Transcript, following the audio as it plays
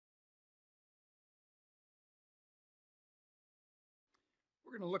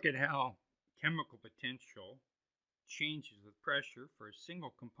We're going to look at how chemical potential changes with pressure for a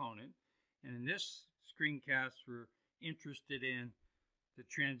single component. And in this screencast, we're interested in the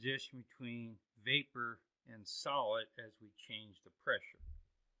transition between vapor and solid as we change the pressure.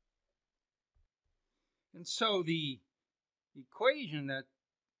 And so the equation that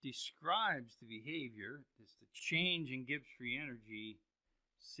describes the behavior is the change in Gibbs free energy,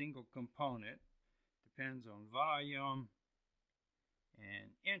 single component, depends on volume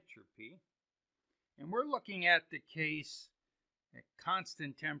and entropy. And we're looking at the case at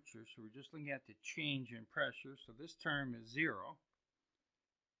constant temperature, so we're just looking at the change in pressure. So this term is 0.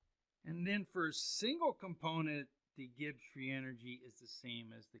 And then for a single component, the Gibbs free energy is the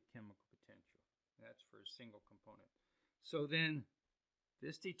same as the chemical potential. That's for a single component. So then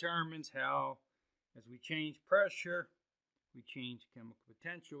this determines how, as we change pressure, we change chemical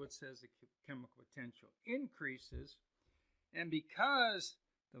potential. It says the chemical potential increases. And because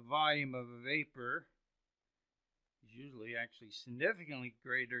the volume of a vapor is usually actually significantly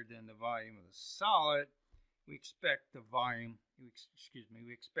greater than the volume of the solid, we expect the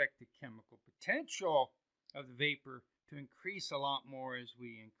we expect the chemical potential of the vapor to increase a lot more as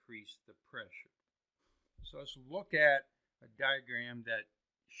we increase the pressure. So let's look at a diagram that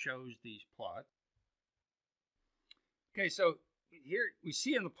shows these plots. Okay, so here we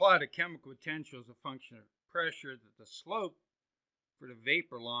see in the plot a chemical potential as a function of pressure that the slope for the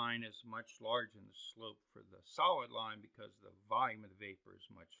vapor line is much larger than the slope for the solid line because the volume of the vapor is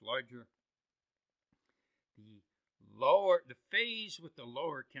much larger. The phase with the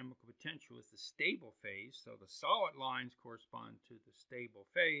lower chemical potential is the stable phase, so the solid lines correspond to the stable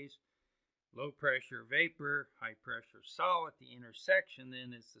phase. Low pressure vapor, high pressure solid. The intersection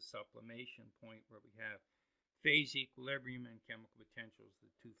then is the sublimation point where we have phase equilibrium and chemical potentials.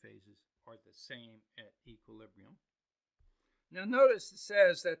 The two phases are the same at equilibrium. Now notice it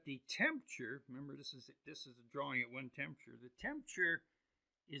says that the temperature, remember this is a drawing at one temperature, the temperature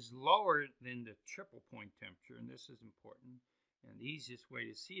is lower than the triple point temperature, and this is important. And the easiest way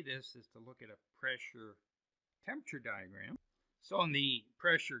to see this is to look at a pressure temperature diagram. So in the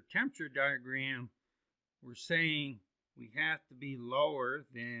pressure temperature diagram, we're saying we have to be lower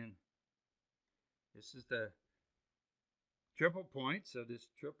than, this is the triple point, so this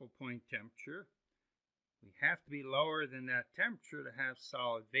triple point temperature, we have to be lower than that temperature to have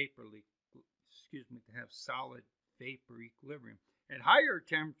solid vapor equilibrium. At higher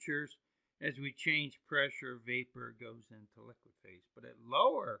temperatures, as we change pressure, vapor goes into liquid phase. But at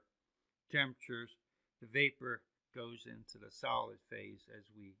lower temperatures, the vapor goes into the solid phase as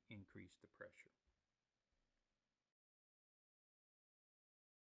we increase the pressure.